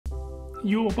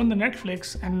you open the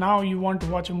Netflix and now you want to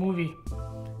watch a movie.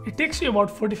 It takes you about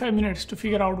 45 minutes to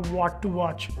figure out what to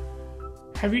watch.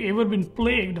 Have you ever been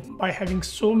plagued by having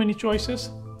so many choices?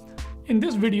 In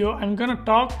this video, I'm gonna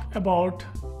talk about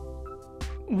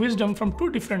wisdom from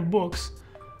two different books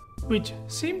which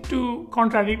seem to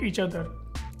contradict each other.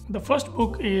 The first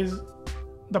book is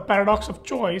The Paradox of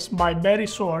Choice by Barry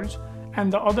Schwartz,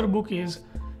 and the other book is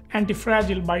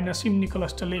Antifragile by Nassim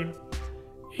Nicholas Taleb.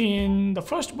 In the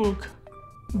first book,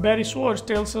 Barry Schwartz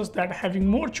tells us that having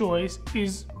more choice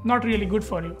is not really good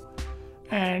for you.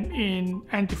 And in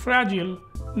Antifragile,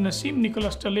 Nassim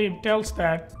Nicholas Taleb tells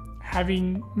that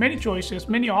having many choices,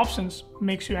 many options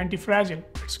makes you anti-fragile.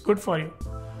 It's good for you.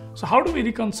 So how do we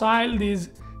reconcile these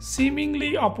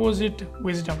seemingly opposite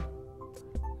wisdom?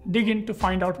 Dig in to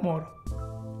find out more.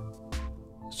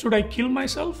 Should I kill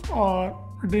myself or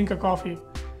drink a coffee?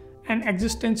 An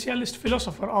existentialist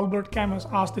philosopher, Albert Camus,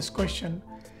 asked this question.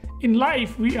 In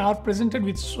life, we are presented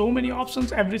with so many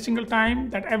options every single time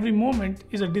that every moment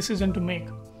is a decision to make.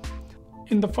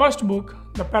 In the first book,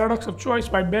 The Paradox of Choice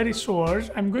by Barry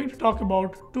Schwartz, I'm going to talk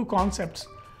about two concepts.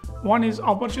 One is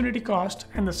opportunity cost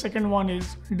and the second one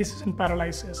is decision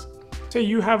paralysis. Say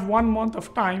you have 1 month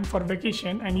of time for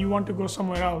vacation and you want to go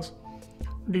somewhere else.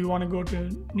 Do you want to go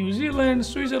to New Zealand,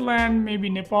 Switzerland, maybe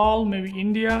Nepal, maybe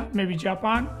India, maybe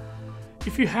Japan?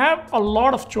 If you have a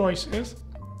lot of choices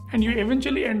and you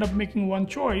eventually end up making one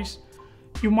choice,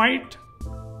 you might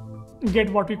get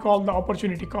what we call the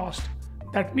opportunity cost.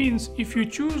 That means if you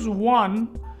choose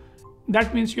one,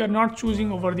 that means you are not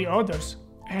choosing over the others,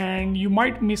 and you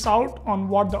might miss out on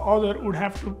what the other would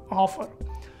have to offer.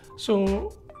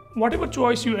 So whatever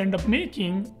choice you end up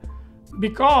making,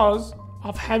 because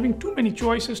of having too many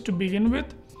choices to begin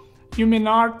with, you may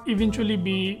not eventually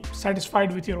be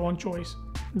satisfied with your own choice.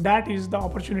 That is the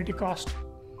opportunity cost.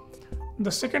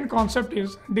 The second concept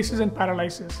is decision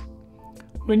paralysis.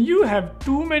 When you have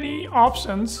too many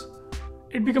options,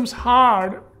 it becomes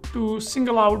hard to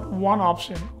single out one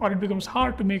option, or it becomes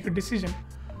hard to make a decision.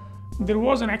 There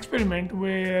was an experiment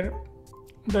where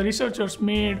the researchers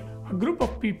made a group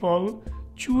of people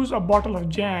choose a bottle of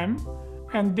jam,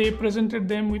 and they presented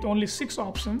them with only 6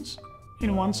 options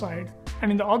in one side,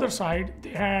 and in the other side they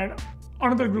had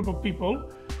another group of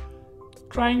people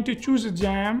trying to choose a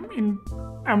jam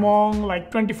among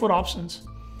like 24 options.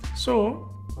 So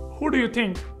who do you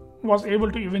think was able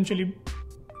to eventually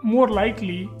more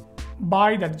likely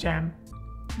buy that jam?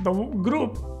 The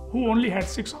group who only had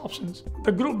 6 options.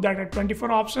 The group that had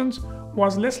 24 options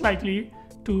was less likely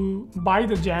to buy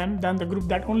the jam than the group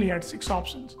that only had 6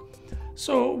 options.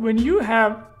 So when you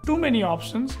have too many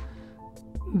options,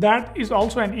 that is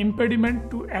also an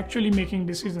impediment to actually making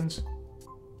decisions.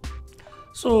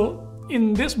 So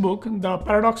in this book, The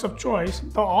Paradox of Choice,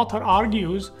 the author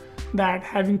argues that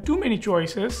having too many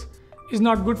choices is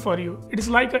not good for you. It is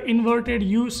like an inverted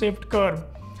U-shaped curve.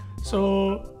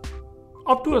 So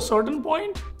up to a certain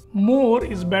point, more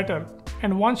is better.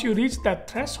 And once you reach that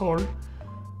threshold,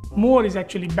 more is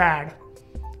actually bad.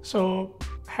 So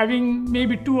having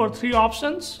maybe 2 or 3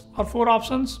 options or 4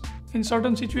 options in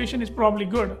certain situations is probably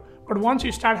good. But once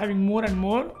you start having more and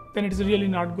more, then it is really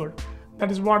not good. That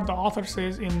is what the author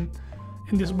says in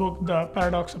this book, The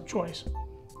Paradox of Choice.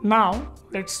 Now,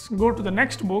 let's go to the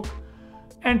next book,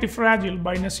 Antifragile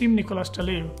by Nassim Nicholas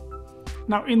Taleb.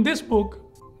 Now, in this book,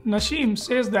 Nassim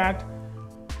says that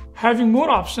having more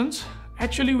options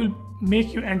actually will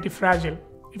make you anti-fragile.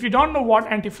 If you don't know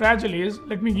what anti-fragile is,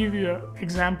 let me give you an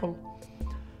example.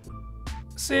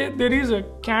 Say there is a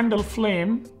candle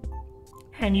flame,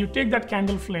 and you take that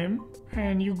candle flame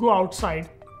and you go outside,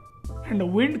 and the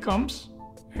wind comes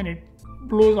and it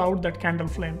blows out that candle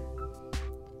flame.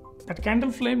 That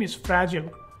candle flame is fragile.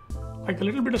 Like a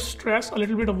little bit of stress, a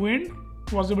little bit of wind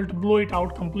was able to blow it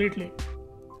out completely.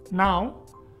 Now,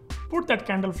 put that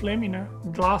candle flame in a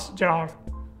glass jar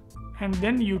and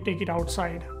then you take it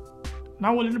outside.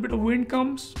 Now a little bit of wind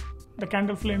comes, the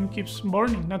candle flame keeps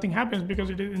burning. Nothing happens because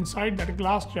it is inside that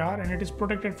glass jar and it is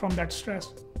protected from that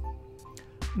stress.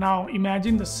 Now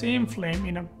imagine the same flame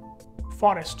in a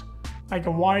forest, like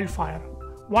a wildfire.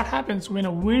 What happens when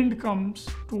a wind comes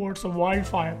towards a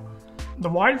wildfire? The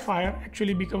wildfire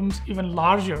actually becomes even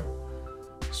larger.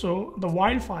 So the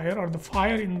wildfire or the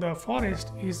fire in the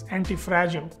forest is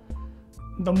anti-fragile.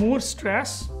 The more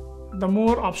stress, the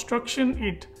more obstruction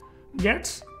it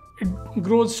gets, it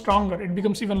grows stronger, it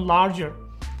becomes even larger.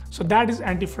 So that is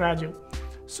anti-fragile.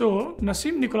 So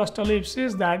Nassim Nicholas Taleb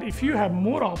says that if you have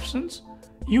more options,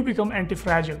 you become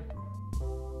anti-fragile.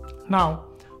 Now,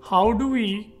 how do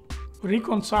we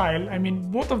reconcile? I mean,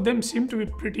 both of them seem to be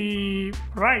pretty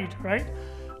right?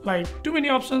 Like, too many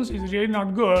options is really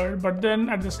not good, but then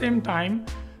at the same time,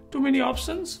 too many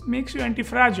options makes you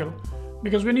anti-fragile,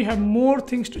 because when you have more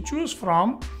things to choose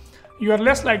from, you are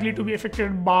less likely to be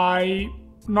affected by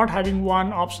not having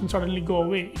one option suddenly go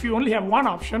away. If you only have one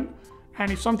option,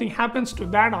 and if something happens to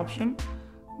that option,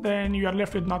 then you are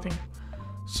left with nothing.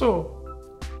 So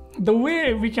the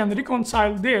way we can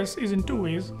reconcile this is in two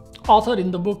ways. Author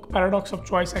in the book Paradox of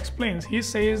Choice explains. He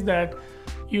says that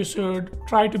you should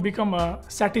try to become a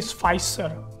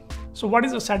satisficer. So what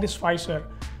is a satisficer?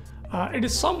 It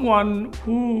is someone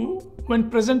who, when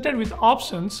presented with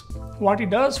options, what he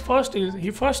does first is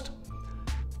he first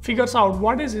figures out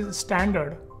what is his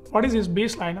standard, what is his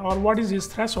baseline, or what is his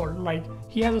threshold. Like,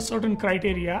 he has a certain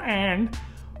criteria, and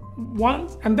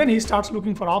then he starts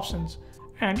looking for options.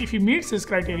 And if he meets his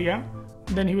criteria,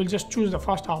 then he will just choose the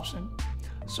first option.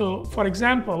 So for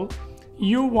example,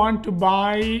 you want to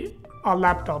buy a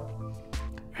laptop,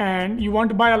 and you want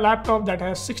to buy a laptop that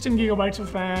has 16 gigabytes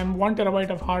of RAM, 1 terabyte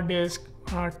of hard disk,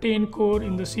 10 core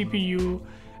in the CPU,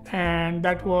 and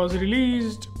that was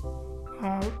released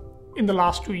in the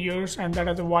last 2 years, and that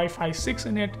has a Wi-Fi 6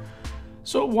 in it.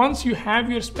 So once you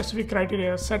have your specific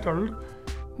criteria settled,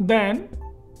 then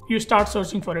you start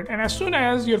searching for it. And as soon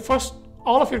as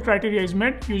all of your criteria is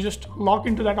met, you just lock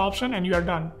into that option and you are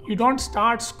done. You don't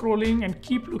start scrolling and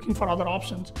keep looking for other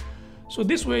options. So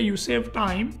this way you save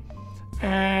time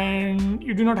and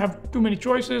you do not have too many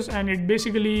choices, and it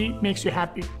basically makes you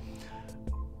happy.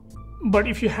 But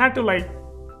if you had to like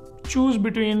choose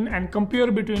between and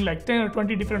compare between like 10 or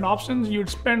 20 different options, you'd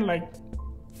spend like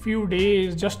few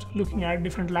days just looking at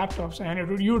different laptops,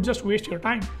 and you would just waste your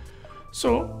time.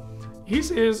 So he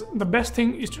says the best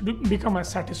thing is to become a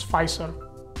satisficer.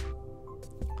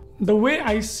 The way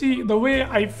I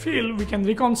feel we can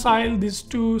reconcile these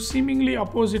two seemingly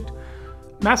opposite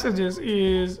messages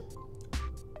is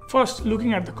first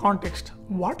looking at the context.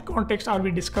 What context are we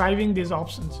describing these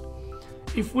options?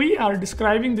 If we are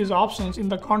describing these options in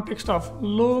the context of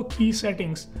low key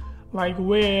settings, like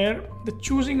where the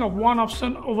choosing of one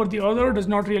option over the other does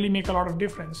not really make a lot of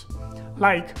difference.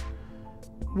 Like,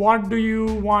 what do you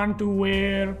want to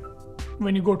wear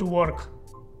when you go to work?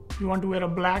 You want to wear a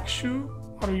black shoe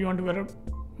or you want to wear a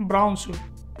brown suit?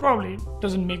 Probably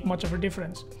doesn't make much of a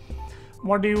difference.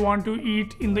 What do you want to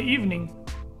eat in the evening?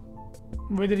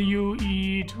 Whether you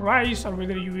eat rice or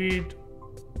whether you eat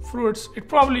fruits, it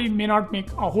probably may not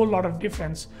make a whole lot of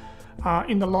difference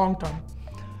in the long term.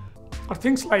 Or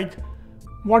things like,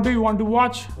 what do you want to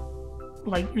watch?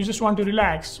 Like, you just want to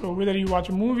relax. So whether you watch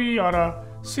a movie or a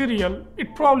serial,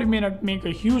 it probably may not make a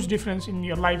huge difference in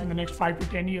your life in the next 5 to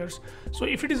 10 years. So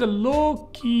if it is a low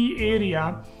key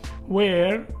area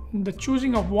where the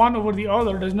choosing of one over the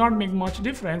other does not make much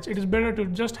difference, it is better to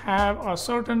just have a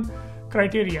certain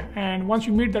criteria. And once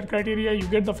you meet that criteria, you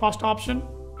get the first option,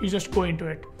 you just go into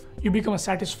it. You become a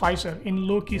satisficer in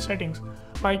low key settings.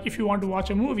 Like, if you want to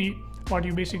watch a movie, what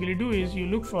you basically do is you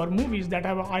look for movies that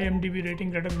have an IMDb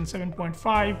rating greater than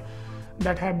 7.5,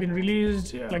 that have been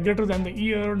released like greater than the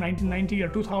year 1990 or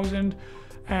 2000,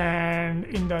 and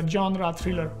in the genre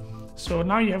thriller. So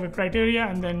now you have a criteria,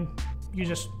 and then you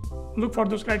just look for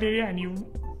those criteria, and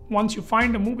once you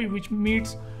find a movie which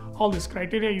meets all this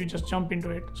criteria, you just jump into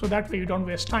it. So that way you don't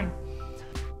waste time.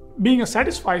 Being a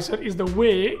satisficer is the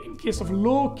way in case of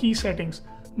low key settings.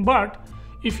 But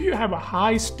if you have a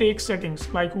high stakes settings,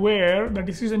 like where the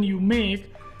decision you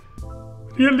make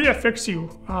really affects you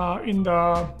in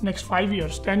the next 5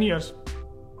 years, 10 years,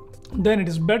 then it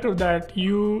is better that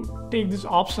you take these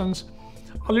options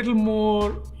a little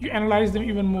more, you analyze them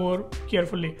even more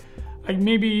carefully. Like,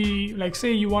 maybe, like,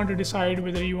 say you want to decide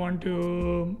whether you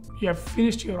have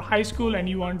finished your high school and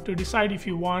you want to decide if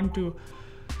you want to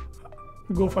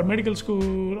go for medical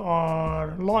school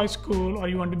or law school, or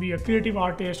you want to be a creative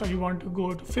artist, or you want to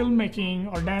go to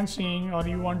filmmaking or dancing, or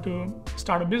you want to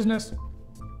start a business.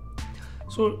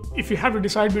 So if you have to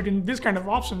decide between these kind of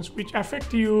options which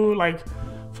affect you like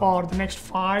for the next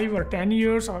 5 or 10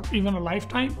 years or even a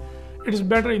lifetime, it is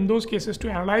better in those cases to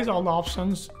analyze all the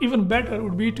options. Even better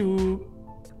would be to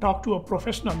talk to a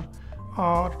professional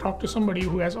or talk to somebody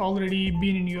who has already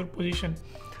been in your position,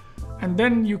 and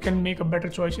then you can make a better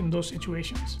choice in those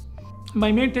situations.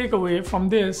 My main takeaway from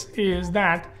this is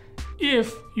that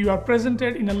if you are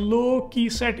presented in a low key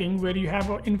setting where you have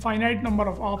an infinite number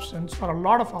of options or a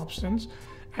lot of options,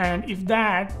 and if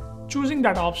choosing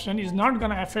that option is not going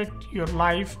to affect your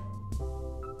life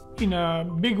in a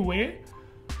big way,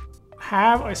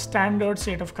 have a standard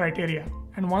set of criteria.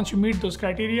 And once you meet those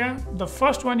criteria, the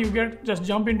first one you get, just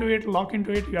jump into it, lock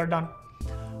into it, you are done.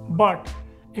 But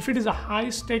if it is a high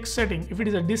stakes setting, if it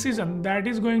is a decision that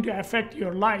is going to affect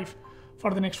your life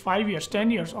for the next 5 years,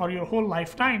 10 years, or your whole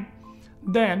lifetime,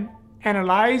 then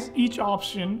analyze each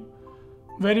option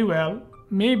very well.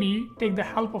 Maybe take the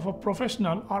help of a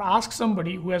professional or ask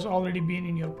somebody who has already been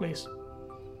in your place.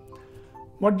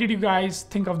 What did you guys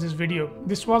think of this video?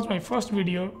 This was my first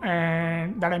video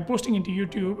and that I'm posting into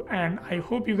YouTube, and I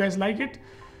hope you guys like it.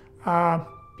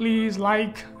 Please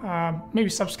like, maybe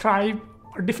subscribe,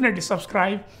 or definitely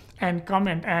subscribe and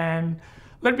comment, and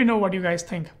let me know what you guys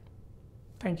think.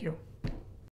 Thank you.